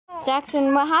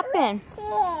Jackson, what happened?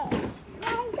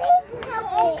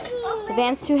 The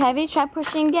van's too heavy? Try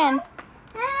pushing again.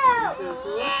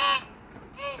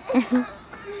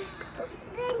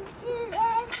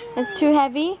 It's too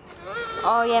heavy?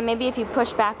 Oh yeah, maybe if you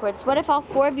push backwards. What if all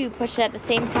 4 of you push it at the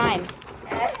same time?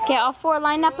 Okay, all 4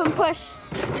 line up and push.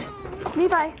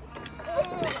 Levi.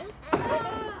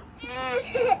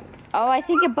 Oh, I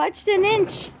think it budged an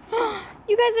inch.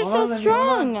 You guys are so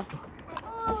strong.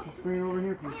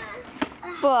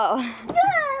 Whoa.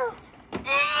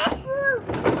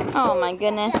 Oh my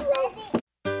goodness.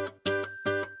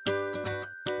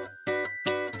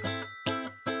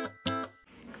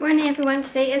 Good morning everyone.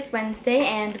 Today is Wednesday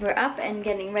and we're up and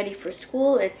getting ready for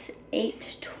school. It's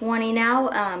 8:20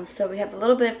 now, so we have a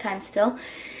little bit of time still.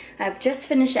 I've just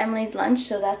finished Emily's lunch,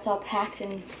 so that's all packed,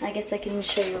 and I guess I can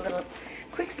show you a little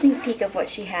quick sneak peek of what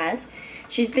she has.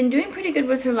 She's been doing pretty good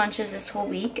with her lunches this whole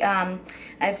week.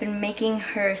 I've been making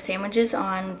her sandwiches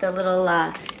on the little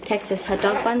Texas hot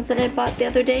dog buns that I bought the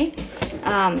other day.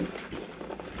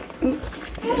 Oops,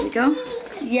 there we go.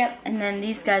 Yep, and then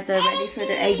these guys are ready for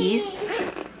their eggies.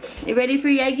 You ready for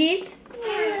your eggies?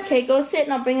 Okay, go sit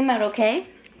and I'll bring them out, okay?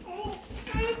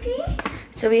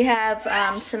 So we have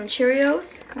some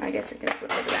Cheerios. I guess I could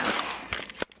flip it around.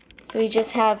 So we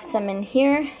just have some in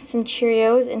here, some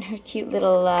Cheerios in her cute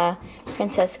little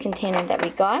princess container that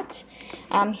we got.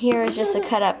 Here is just a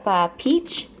cut up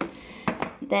peach.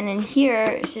 Then in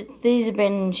here,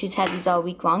 she's had these all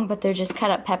week long, but they're just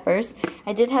cut up peppers.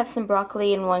 I did have some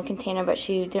broccoli in one container, but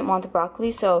she didn't want the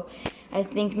broccoli, so I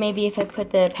think maybe if I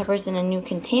put the peppers in a new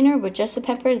container with just the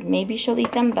peppers, maybe she'll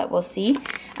eat them, but we'll see.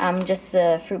 Just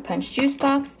the fruit punch juice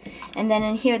box. And then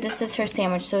in here, this is her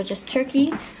sandwich. So just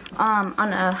turkey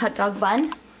on a hot dog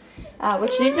bun,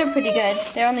 which these are pretty good.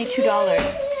 They're only $2.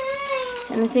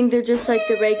 And I think they're just like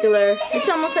the regular, it's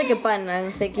almost like a bun. I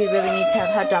don't think you really need to have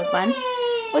a hot dog bun.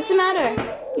 What's the matter?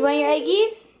 You want your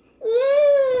eggies?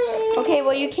 Okay,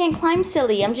 well you can't climb,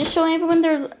 silly. I'm just showing everyone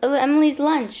Emily's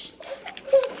lunch.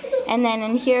 And then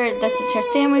in here, this is her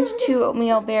sandwich, 2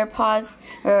 oatmeal bear paws,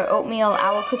 or oatmeal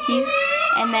owl cookies.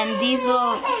 And then these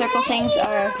little circle things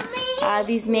are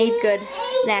these Made Good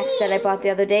snacks that I bought the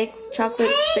other day.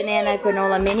 Chocolate banana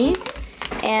granola minis.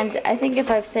 And I think if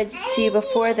I've said to you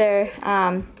before, they're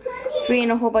free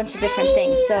in a whole bunch of different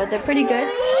things. So they're pretty good.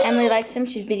 Emily likes them.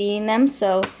 She's been eating them.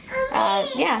 So,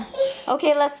 yeah.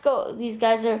 Okay, let's go. These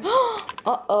guys are...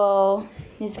 Uh-oh.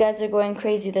 These guys are going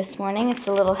crazy this morning. It's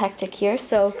a little hectic here,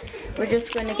 so we're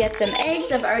just going to get them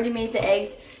eggs. I've already made the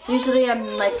eggs. Usually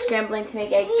I'm like scrambling to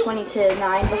make eggs 20 to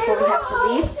 9 before we have to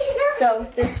leave. So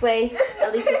this way,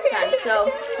 at least it's done.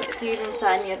 So if you didn't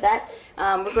saw any of that,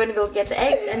 we're going to go get the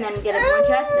eggs and then get everyone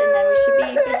dressed, and then we should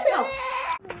be good to go.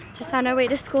 Just on our way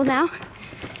to school now.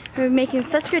 We're making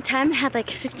such good time. I had like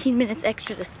 15 minutes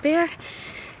extra to spare,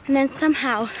 and then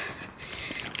somehow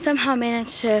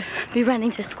managed to be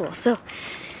running to school. So,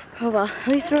 oh well, at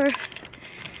least we're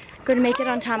going to make it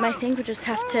on time, I think. We just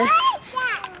have to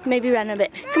maybe run a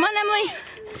bit. Come on, Emily.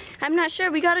 I'm not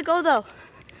sure. We gotta go though.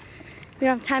 We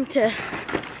don't have time to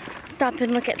stop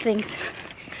and look at things.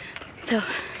 So,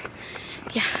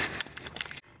 yeah.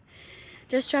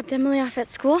 Just dropped Emily off at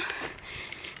school.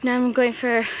 Now I'm going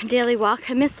for a daily walk.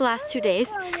 I missed the last 2 days.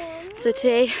 So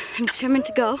today I'm determined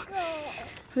to go.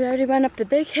 We already went up the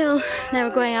big hill. Now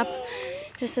we're going up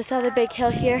just this other big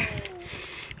hill here.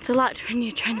 It's a lot when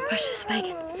you're trying to push this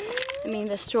wagon. I mean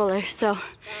the stroller. So,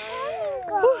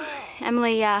 whew.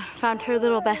 Emily found her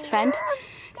little best friend.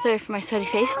 Sorry for my sweaty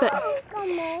face, but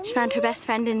she found her best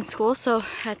friend in school. So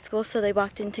at school, so they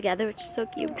walked in together, which is so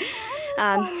cute.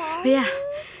 But yeah,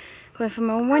 going for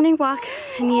my morning walk.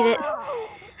 I need it.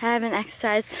 I haven't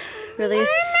exercised really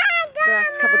the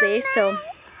last couple days, so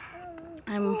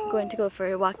I'm going to go for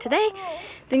a walk today,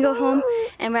 then go home,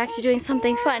 and we're actually doing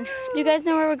something fun. Do you guys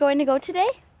know where we're going to go today?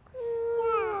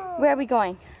 Where are we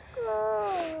going?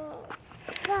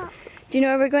 Do you know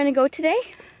where we're going to go today?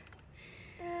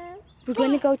 We're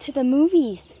going to go to the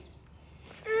movies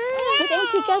with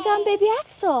Auntie Gaga and Baby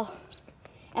Axel.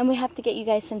 And we have to get you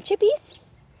guys some chippies.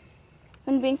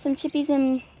 Want to bring some chippies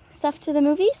and stuff to the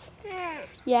movies?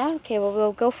 Yeah? Okay, well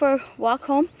we'll go for a walk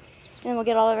home. And we'll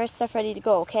get all of our stuff ready to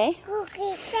go, okay?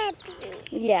 Okay,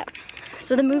 yeah.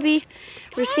 So the movie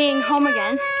we're seeing Home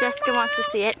Again. Jessica wants to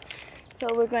see it. So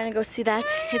we're going to go see that.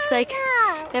 It's like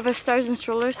they have a stars and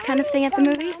strollers kind of thing at the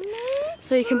movies.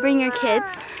 So you can bring your kids,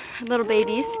 little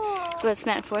babies. That's what it's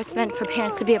meant for. It's meant for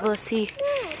parents to be able to see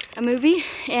a movie.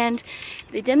 And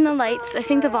they dim the lights. I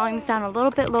think the volume's down a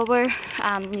little bit lower.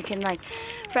 You can like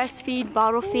breastfeed,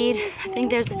 bottle feed. I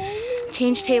think there's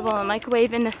change table and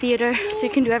microwave in the theater, so you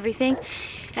can do everything.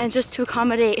 And just to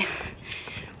accommodate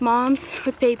moms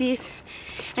with babies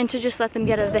and to just let them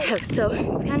get out of the house. So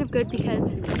it's kind of good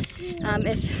because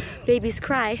if babies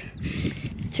cry,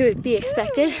 it's to be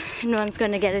expected and no one's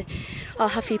going to get all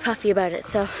huffy puffy about it.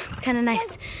 So it's kind of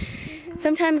nice.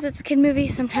 Sometimes it's a kid movie,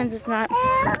 sometimes it's not.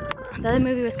 The other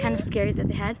movie was kind of scary that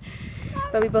they had,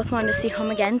 but we both wanted to see Home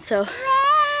Again, so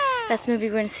that's the movie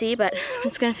we're going to see. But I'm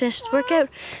just going to finish this workout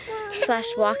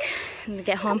 / walk and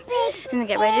get home and then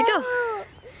get ready to go.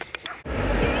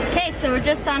 Okay, so we're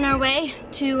just on our way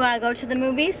to go to the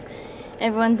movies.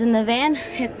 Everyone's in the van.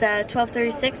 It's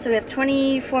 12:36, so we have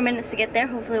 24 minutes to get there.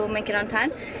 Hopefully we'll make it on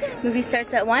time. Movie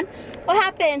starts at 1. What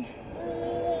happened?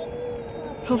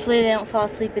 Hopefully they don't fall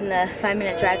asleep in the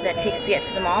 5-minute drive that it takes to get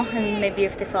to the mall, and maybe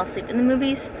if they fall asleep in the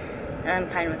movies, I'm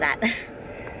fine with that.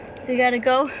 So we gotta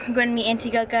go. We're going to meet Auntie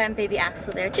Gaga and baby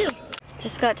Axel there too.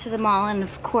 Just got to the mall, and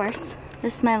of course,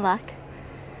 just my luck,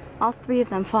 all 3 of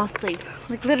them fall asleep.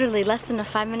 Like literally less than a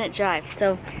 5-minute drive.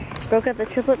 So broke up the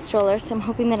triplet stroller, so I'm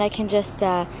hoping that I can just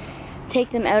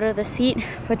take them out of the seat,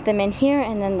 put them in here,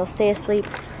 and then they'll stay asleep.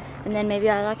 And then maybe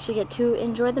I'll actually get to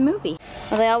enjoy the movie.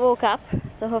 Well, they all woke up,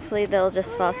 so hopefully they'll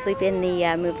just fall asleep in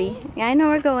the movie. Yeah, I know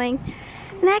we're going.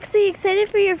 Max, are you excited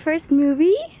for your first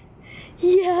movie?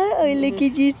 Yeah, oh look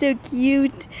at you, so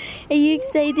cute. Are you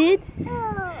excited?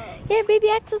 Yeah,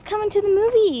 baby Axel's coming to the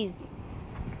movies.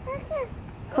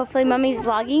 Hopefully mommy's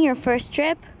vlogging your first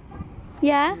trip.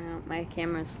 Yeah? No, my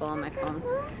camera's full on my phone.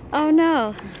 Oh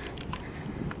no.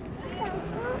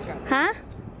 Huh?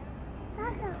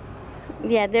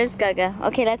 Yeah, there's Gaga.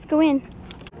 Okay, let's go in.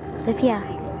 Olivia,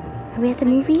 are we at the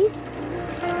movies?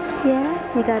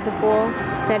 Yeah? We got a bowl,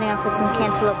 starting off with some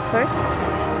cantaloupe first.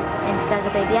 And Gaga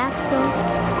baby Axel.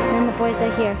 And then the boys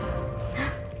are here.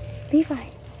 Levi,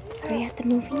 are we at the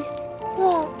movies?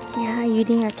 Yeah, are you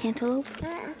eating our cantaloupe?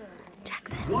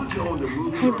 Jackson.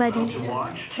 Hey buddy,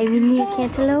 are you eating your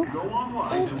cantaloupe?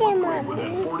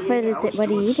 What is it? What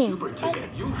are you eating?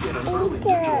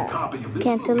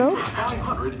 Cantaloupe?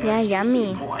 Yeah,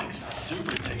 yummy.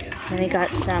 And we got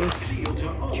some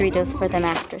Doritos for them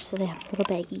after, so they have a little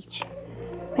bag each.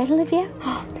 Right, Olivia?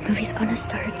 Oh, the movie's gonna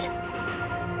start.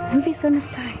 The movie's gonna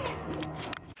start.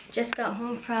 Just got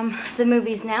home from the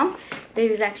movies now.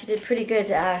 Babies actually did pretty good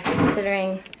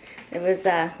considering it was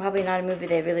probably not a movie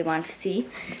they really wanted to see.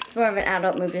 It's more of an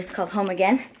adult movie. It's called Home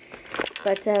Again.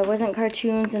 But it wasn't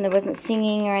cartoons and there wasn't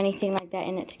singing or anything like that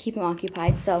in it to keep them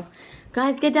occupied. So,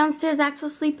 guys, get downstairs.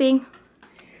 Axel's sleeping.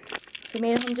 We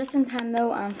made it home just in time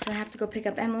though, so I have to go pick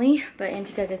up Emily. But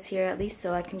Auntie Gaga's here at least,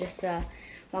 so I can just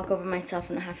walk over myself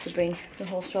and not have to bring the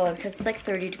whole stroller because it's like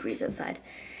 30 degrees outside.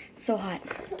 It's so hot.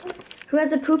 Who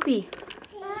has a poopy?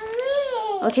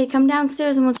 Mommy. Okay, come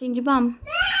downstairs and we'll change your bum.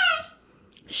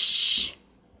 Shh.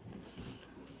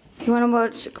 You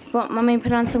want to want Mommy to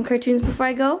put on some cartoons before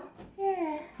I go?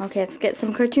 Yeah. Okay, let's get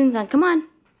some cartoons on. Come on.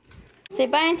 Say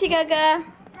bye, Auntie Gaga.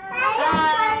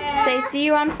 Bye. Say see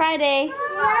you on Friday.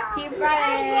 Yeah. See you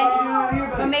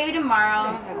Friday. Or maybe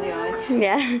tomorrow. As we always.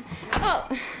 Yeah. Oh.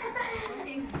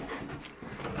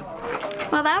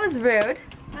 Well, that was rude.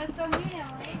 That's so mean,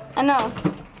 Emily. I know.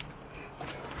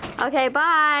 Okay,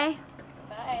 bye.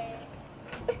 Bye.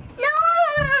 No.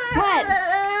 What?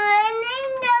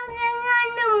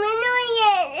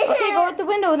 Okay, go out the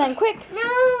window then, quick. No.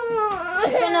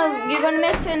 You're gonna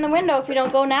miss her in the window if you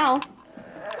don't go now.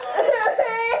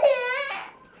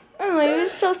 Oh, you're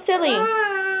so silly.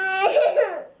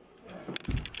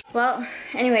 Well,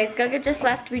 anyways, Gaga just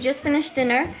left. We just finished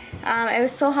dinner. It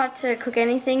was so hot to cook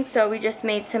anything, so we just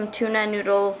made some tuna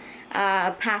noodle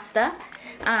pasta.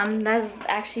 That was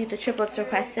actually the triplets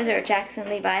requested, or Jackson,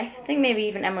 Levi. I think maybe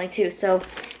even Emily too. So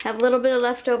have a little bit of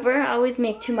leftover. I always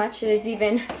make too much. There's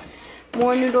even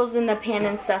more noodles in the pan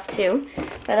and stuff too.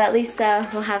 But at least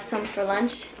we'll have some for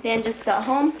lunch. Dan just got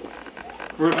home.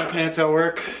 Where'd my pants at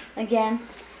work? Again.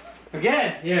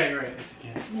 Again? Yeah, you're right. It's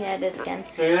again. Yeah, it is again.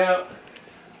 Check it out.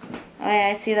 Oh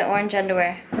yeah, I see the orange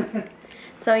underwear.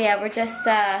 So yeah, we're just,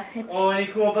 it's any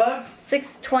cool bugs?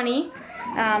 6:20.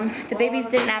 The babies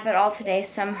didn't nap at all today,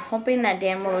 so I'm hoping that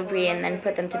Dan will agree and then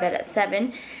put them to bed at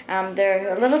 7.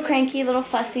 They're a little cranky, a little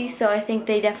fussy, so I think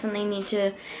they definitely need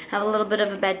to have a little bit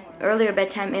of a earlier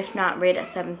bedtime, if not right at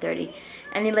 7:30.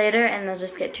 Any later and they'll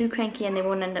just get too cranky and they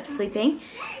won't end up sleeping.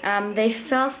 They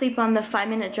fell asleep on the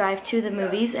 5-minute drive to the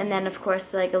movies, and then of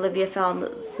course like Olivia fell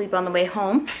asleep on the way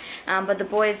home. But the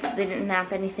boys, they didn't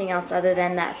nap anything else other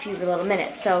than that few little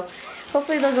minutes. So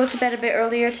hopefully they'll go to bed a bit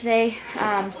earlier today.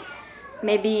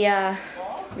 Maybe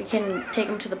we can take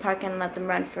them to the park and let them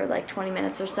run for like 20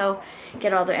 minutes or so,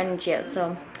 get all their energy out.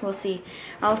 So we'll see.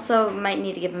 Also might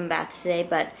need to give them a bath today,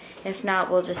 but if not,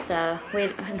 we'll just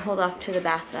wait and hold off to the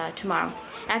bath tomorrow.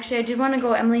 Actually, I did want to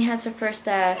go. Emily has her first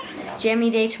jammy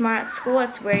day tomorrow at school.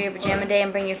 It's wear your pajama day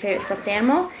and bring your favorite stuffed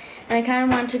animal. And I kind of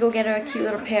wanted to go get her a cute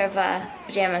little pair of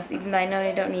pajamas, even though I know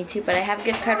I don't need to. But I have a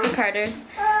gift card for Carter's,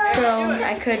 so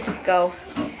I could go.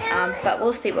 But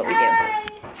we'll see what we do.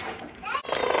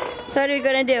 So what are we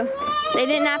going to do? They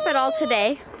didn't nap at all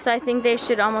today, so I think they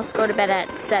should almost go to bed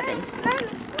at 7.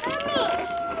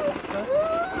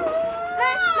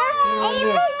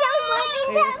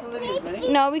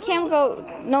 No, we can't go.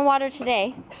 No water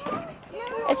today.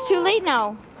 It's too late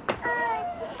now.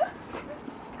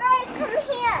 Come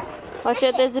here. Watch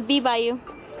out, there's a bee by you.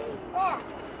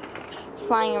 It's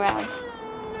flying around.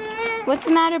 What's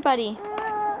the matter, buddy?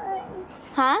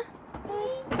 Huh?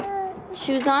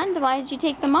 Shoes on? Why did you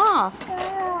take them off?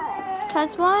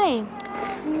 That's why.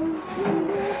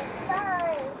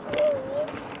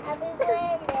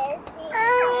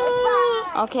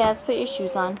 Okay, let's put your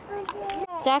shoes on.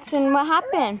 Jackson, what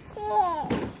happened?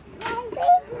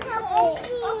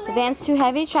 The van's too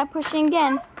heavy? Try pushing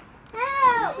again.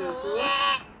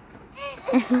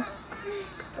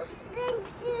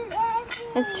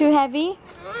 It's too heavy?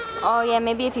 Oh yeah,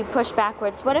 maybe if you push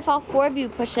backwards. What if all 4 of you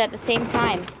push it at the same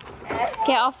time?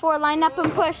 Okay, all 4 line up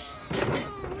and push.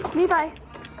 Levi.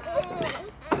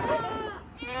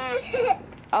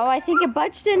 Oh, I think it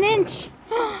budged an inch.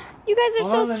 You guys are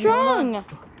so strong.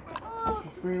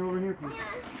 Bring it over here, please.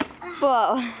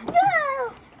 Whoa.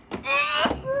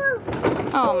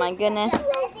 Oh my goodness.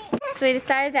 So we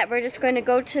decided that we're just going to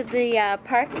go to the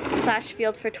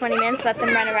park/field for 20 minutes, let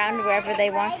them run around wherever they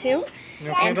want to,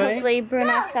 and hopefully burn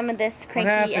off some of this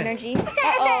cranky energy.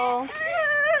 Uh-oh.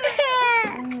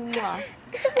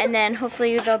 And then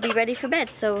hopefully they'll be ready for bed.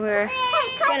 So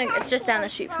it's just down the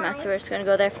street from us, so we're just going to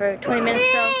go there for 20 minutes.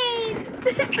 So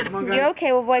you're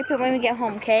okay, we'll wipe it when we get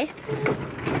home, okay?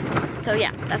 So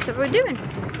yeah, that's what we're doing.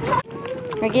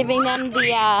 We're giving them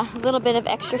the little bit of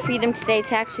extra freedom today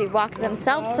to actually walk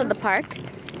themselves to the park.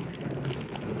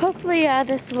 Hopefully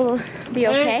this will be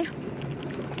okay.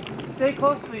 Stay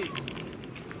close, please.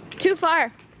 Too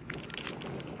far.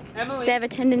 Emily. They have a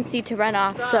tendency to run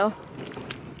off, so.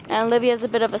 And Olivia's a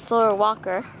bit of a slower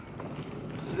walker.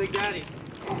 She's like Daddy.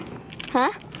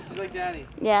 Huh? She's like Daddy.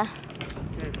 Yeah.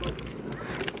 Okay, focus.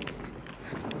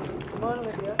 Come on,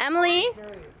 Olivia. Emily?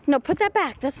 No, put that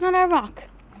back. That's not our rock.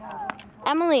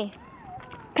 Emily,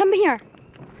 come here.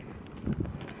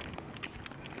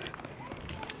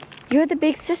 You're the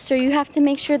big sister. You have to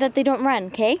make sure that they don't run,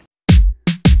 okay?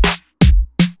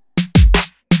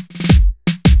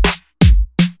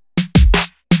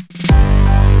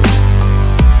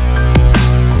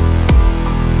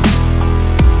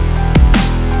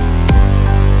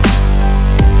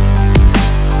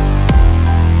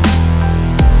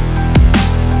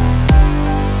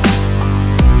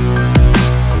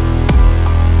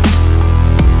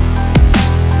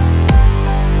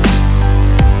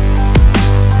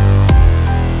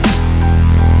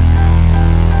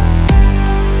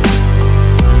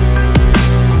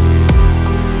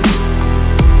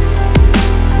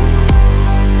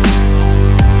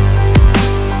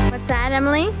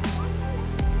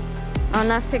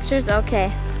 Enough pictures? Okay.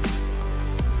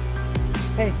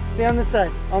 Hey, stay on this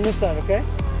side. On this side, okay?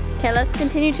 Okay, let's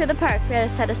continue to the park. We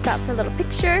just had to stop for a little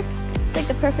picture. It's like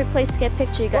the perfect place to get a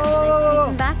picture. You got nice trees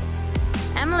in back.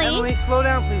 Emily, slow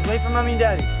down, please. Wait for Mommy and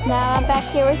Daddy. Now I'm back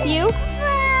here with you.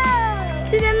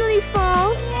 Did Emily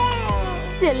fall?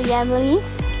 Yeah. Silly Emily.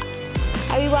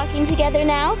 Are we walking together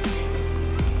now?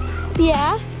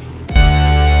 Yeah?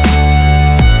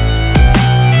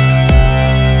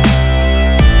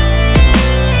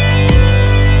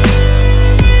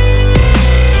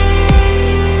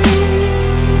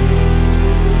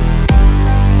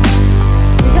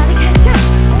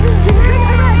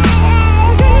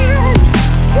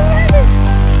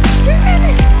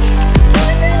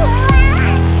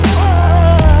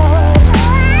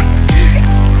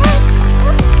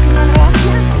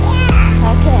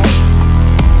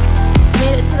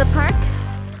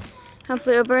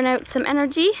 Hopefully it'll burn out some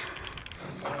energy.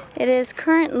 It is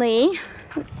currently,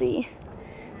 let's see,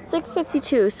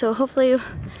 6:52, so hopefully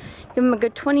give them a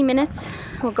good 20 minutes.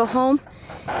 We'll go home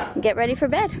and get ready for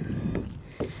bed.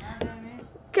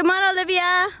 Come on,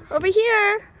 Olivia, over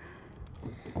here.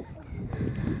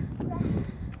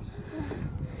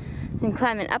 And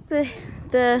climbing up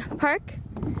the park.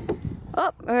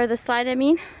 Oh, or the slide, I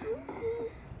mean.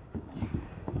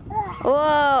 Whoa,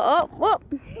 oh, whoa.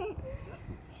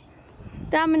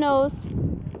 Dominoes.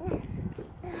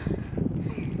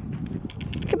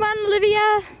 Come on,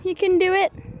 Olivia. You can do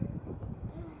it.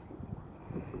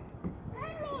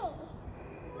 Mommy.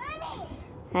 Mommy.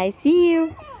 I see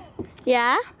you.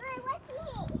 Yeah? Watch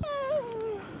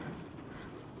me.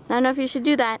 I don't know if you should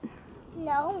do that.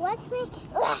 No, watch me.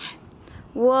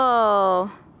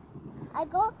 Whoa. I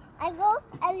go, and go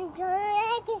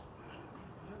like this.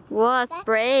 Whoa, that's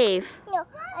brave. No,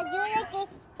 I do like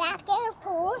this back and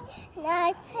forth. Now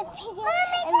I take a picture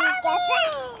and we get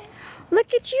back.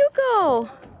 Look at you go.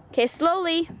 Okay,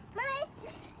 slowly.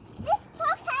 This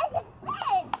park has a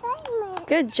bed.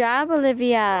 Good job,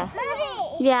 Olivia.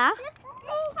 Mommy. Yeah? This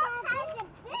park has a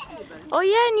bed. Oh,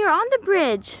 yeah, and you're on the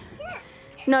bridge.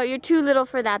 No, you're too little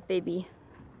for that, baby.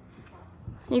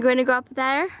 You're going to go up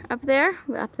there? Up there?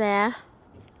 Up there.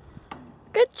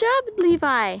 Good job,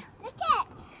 Levi. Look at.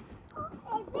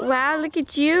 Wow, look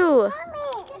at you.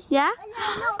 Mommy. Yeah?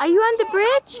 Are you on the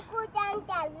bridge? Go down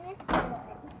that little one.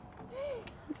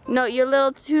 No,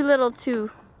 you're too little too.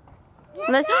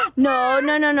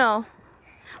 No.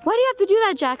 Why do you have to do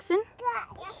that, Jackson?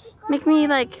 Make me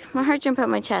like, my heart jump out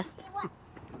my chest.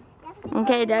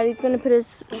 Okay, Daddy's gonna put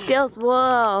his skills.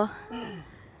 Whoa.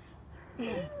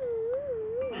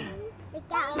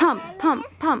 Pump, pump,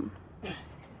 pump.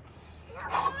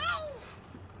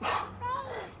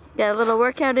 Get a little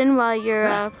workout in while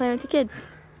you're playing with the kids.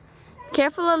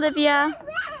 Careful, Olivia.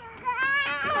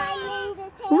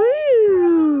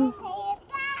 Woo!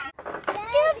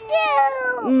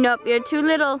 Nope, you're too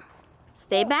little.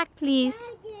 Stay back, please.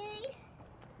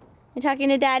 You talking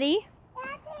to Daddy?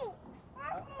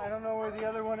 I don't know where the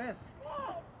other one is.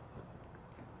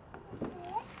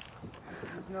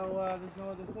 There's no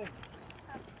other thing.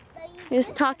 You're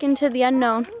just talking to the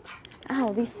unknown. Ow,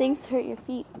 these things hurt your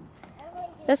feet.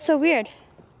 That's so weird.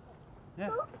 Yeah.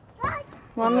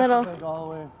 One Unless little. it's like all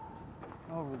the way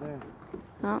over there.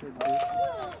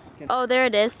 Oh, there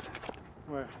it is.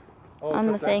 Where? Oh,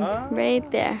 On the thing. Right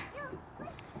there.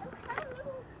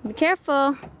 Be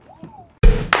careful.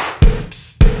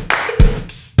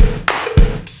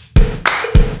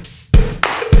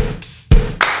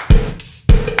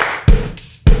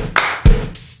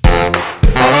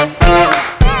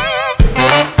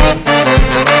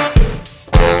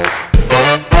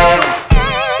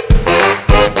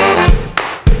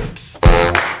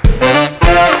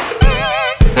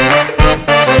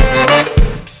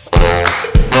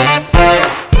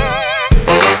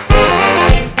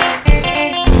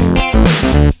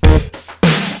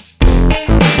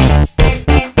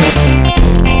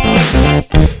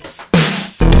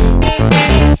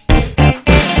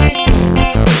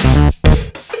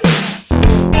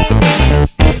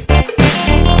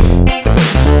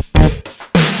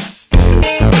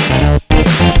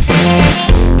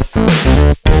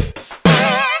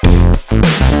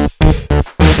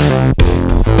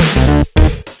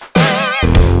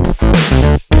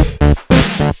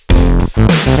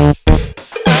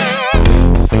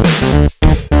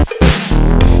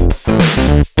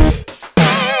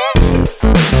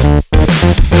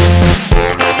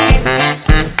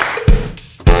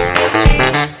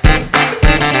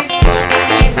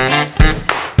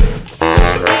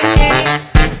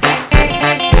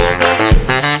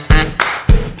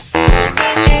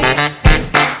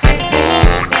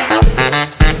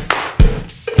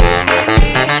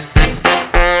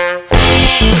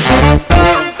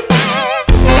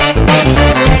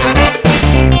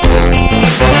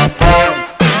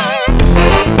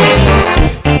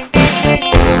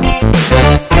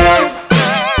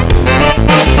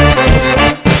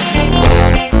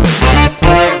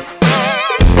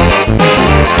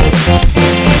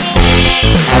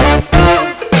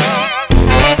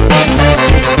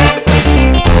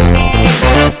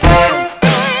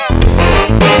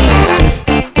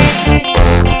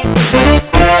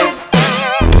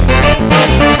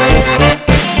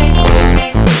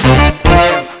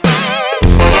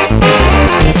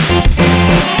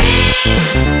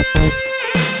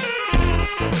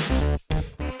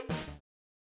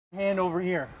 Hand over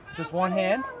here. Just one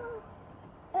hand.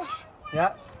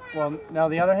 Yeah. Well, now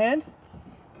the other hand.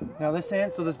 Now this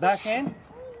hand. So this back hand.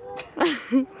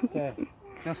 Okay.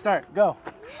 Now start. Go.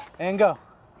 And go.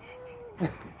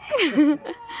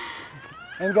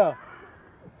 And go.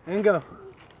 And go.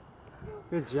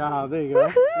 Good job. There you go.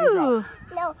 And drop.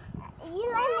 No, you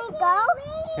let me go?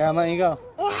 Yeah, I'm letting you go.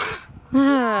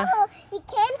 Oh, you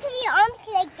can't put your arms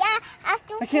like that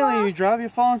after I can't let you drop. You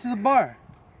fall into the bar.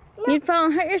 You'd fall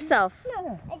and hurt yourself.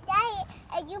 No,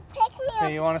 Daddy, you pick me up.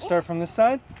 Okay, you want to start from this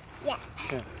side? Yeah.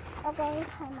 Okay. Okay,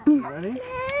 come on. You ready?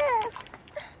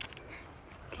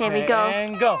 Okay, we go.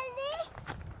 And go.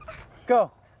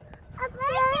 Go. Up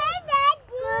there,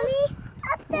 Daddy.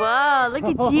 Whoa, look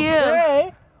at you.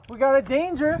 Okay. We got a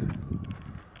danger.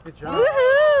 Good job.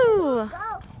 Woohoo! Go.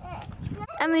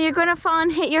 Emily, you're gonna fall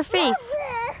and hit your face.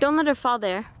 Don't let her fall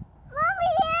there. Mommy,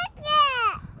 hit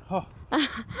it. Oh.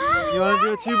 You want to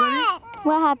do it too, buddy?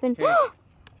 What happened? Okay.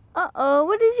 Uh-oh,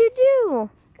 what did you do?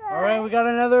 All right, we got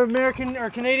another American or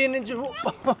Canadian ninja.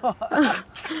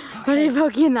 What did you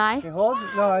poke you in the eye? Okay, hold.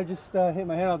 No, I just hit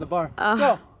my head on the bar. Oh.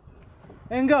 Go.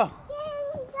 And go.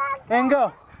 And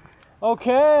go.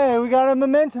 Okay, we got a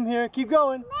momentum here. Keep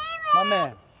going. My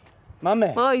man. My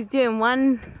man. Oh, he's doing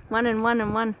one and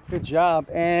one. Good job.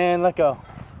 And let go.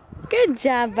 Good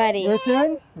job, buddy. Your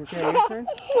turn. Okay, your turn.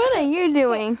 What are you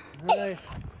doing? All right.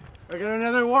 We got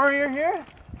another warrior here.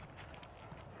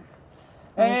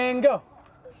 And go.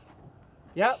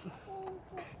 Yep.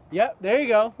 Yep, there you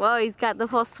go. Whoa, he's got the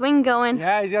whole swing going.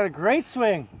 Yeah, he's got a great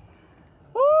swing.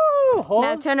 Woo! Hold.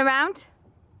 Now turn around.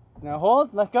 Now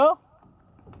hold, let go.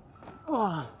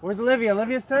 Oh, where's Olivia?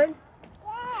 Olivia's turn?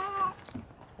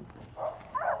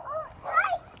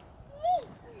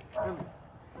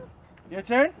 Your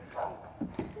turn?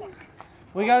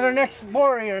 We got our next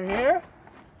warrior here.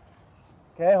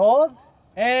 Okay, hold.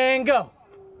 And go.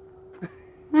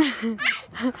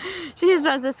 She just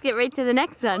wants to skip right to the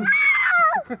next one.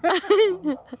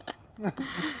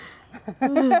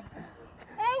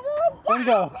 And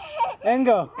go. And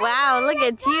go. Wow, look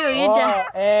at you. You Oh,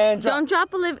 just and drop. don't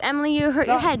drop, Emily. You hurt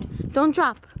your head. Don't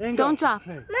drop. And go. Don't drop.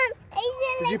 Okay. Mom,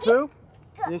 Did you poo?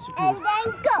 Yes, you and pooed.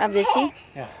 then go. Oh, did she?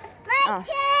 Yeah. My Oh.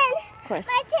 turn. Of course.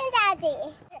 My turn, Daddy.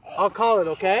 I'll call it,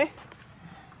 okay?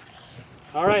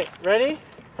 All right, ready?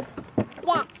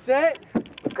 Yeah. Set.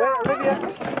 Wait, Olivia.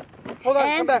 Hold on,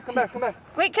 And- come back.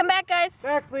 Wait, come back, guys.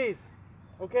 Back, please.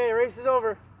 Okay, race is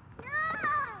over.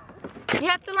 You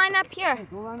have to line up here.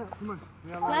 Go line up, come on.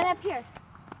 Line up here.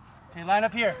 Okay, line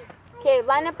up here. Okay,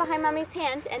 line up behind Mommy's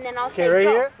hand, and then I'll Okay, say right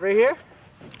go. here, right here.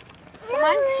 Come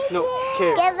on. No,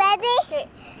 okay. Get ready. Okay.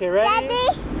 Okay, ready?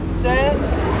 Ready. Set.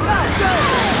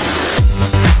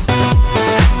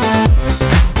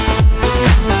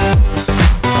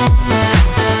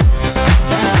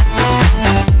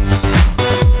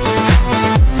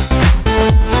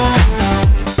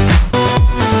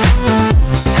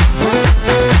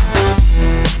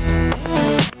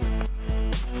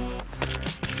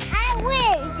 I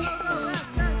win.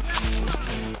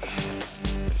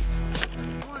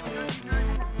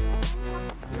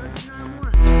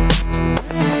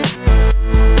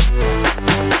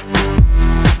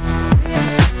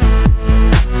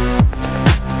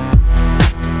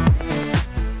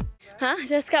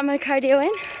 Just got my cardio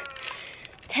in.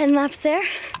 10 laps there.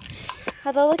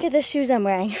 Although look at the shoes I'm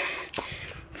wearing.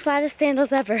 Flattest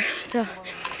sandals ever. So,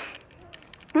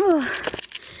 oh,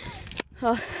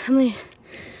 Emily.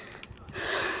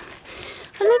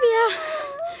 Olivia.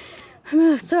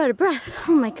 I'm so out of breath.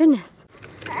 Oh my goodness.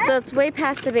 So it's way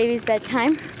past the baby's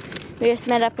bedtime. We just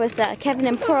met up with Kevin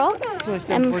and Pearl. It's only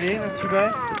 7:48, not too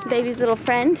bad. Baby's little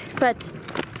friend, but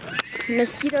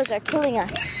mosquitoes are killing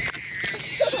us.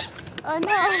 Oh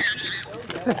no!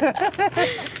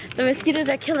 The mosquitoes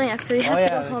are killing us, so we have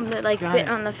to go home. They're like bit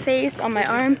on the face, on my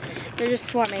arm. They're just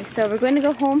swarming. So we're going to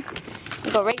go home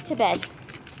and go right to bed.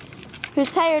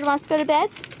 Who's tired wants to go to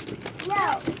bed?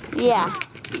 No. Yeah.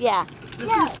 Yeah.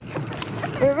 No.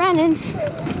 We're running.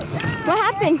 What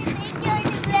happened?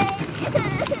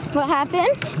 What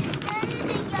happened?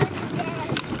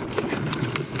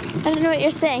 I don't know what you're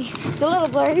saying. It's a little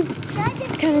blurry.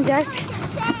 It's kind of dark.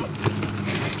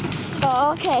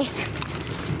 Oh, okay.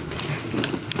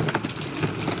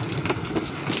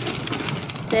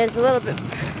 There's a little bit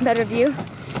better view.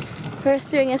 We're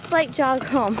just doing a slight jog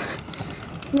home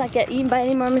to not get eaten by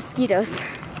any more mosquitoes. So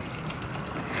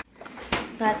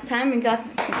that's time. We got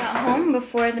home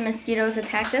before the mosquitoes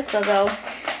attacked us, although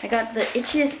I got the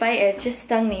itchiest bite. It just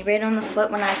stung me right on the foot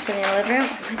when I was sitting in the living room.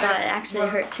 I thought it actually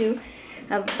hurt too.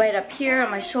 A bite up here on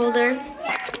my shoulders.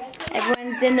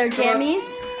 Everyone's in their jammies.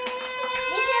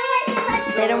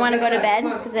 They don't want to go to bed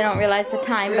because they don't realize the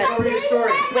time, but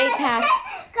way past.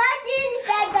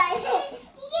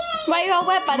 Why are you all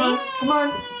wet, buddy? Come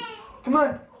on.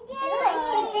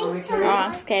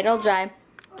 Oh, okay, it'll dry.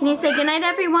 Can you say goodnight,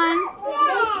 everyone?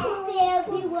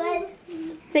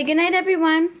 Say goodnight,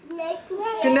 everyone.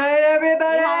 Good night,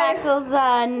 everybody. You have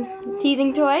Axel's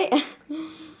teething toy.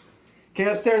 Okay,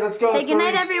 upstairs, let's go. Say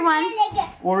goodnight, everyone.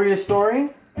 We'll read a story.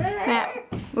 Yeah.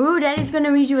 Ooh, Daddy's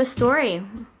gonna read you a story.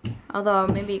 Although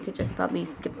maybe you could just probably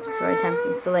skip story time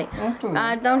since it's too late.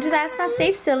 Don't do that. It's not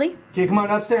safe, silly. Okay, come on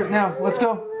upstairs now. Let's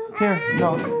go. Here,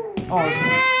 no. Oh,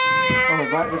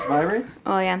 this vibrates?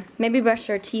 Oh yeah. Maybe brush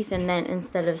your teeth and then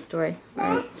instead of story.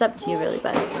 It's up to you, really,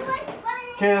 but.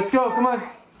 Okay, let's go. Come on.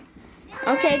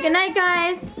 Okay, good night,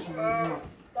 guys.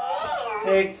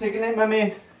 Hey, say goodnight,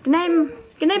 mommy.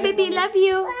 Good night, baby. Love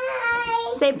you.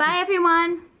 Bye. Say bye,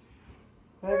 everyone.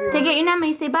 Bye, everyone. Take it your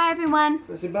nummy. Say bye, everyone.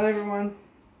 Say bye, everyone.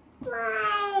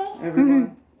 Bye.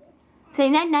 Everyone. Say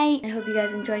night-night. I hope you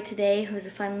guys enjoyed today. It was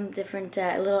a fun, different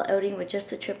little outing with just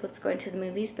the triplets going to the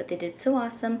movies, but they did so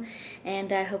awesome.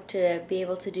 And I hope to be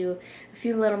able to do a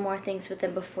few little more things with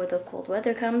them before the cold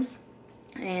weather comes.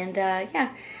 And yeah,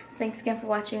 so thanks again for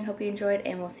watching. Hope you enjoyed,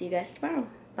 and we'll see you guys tomorrow.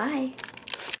 Bye.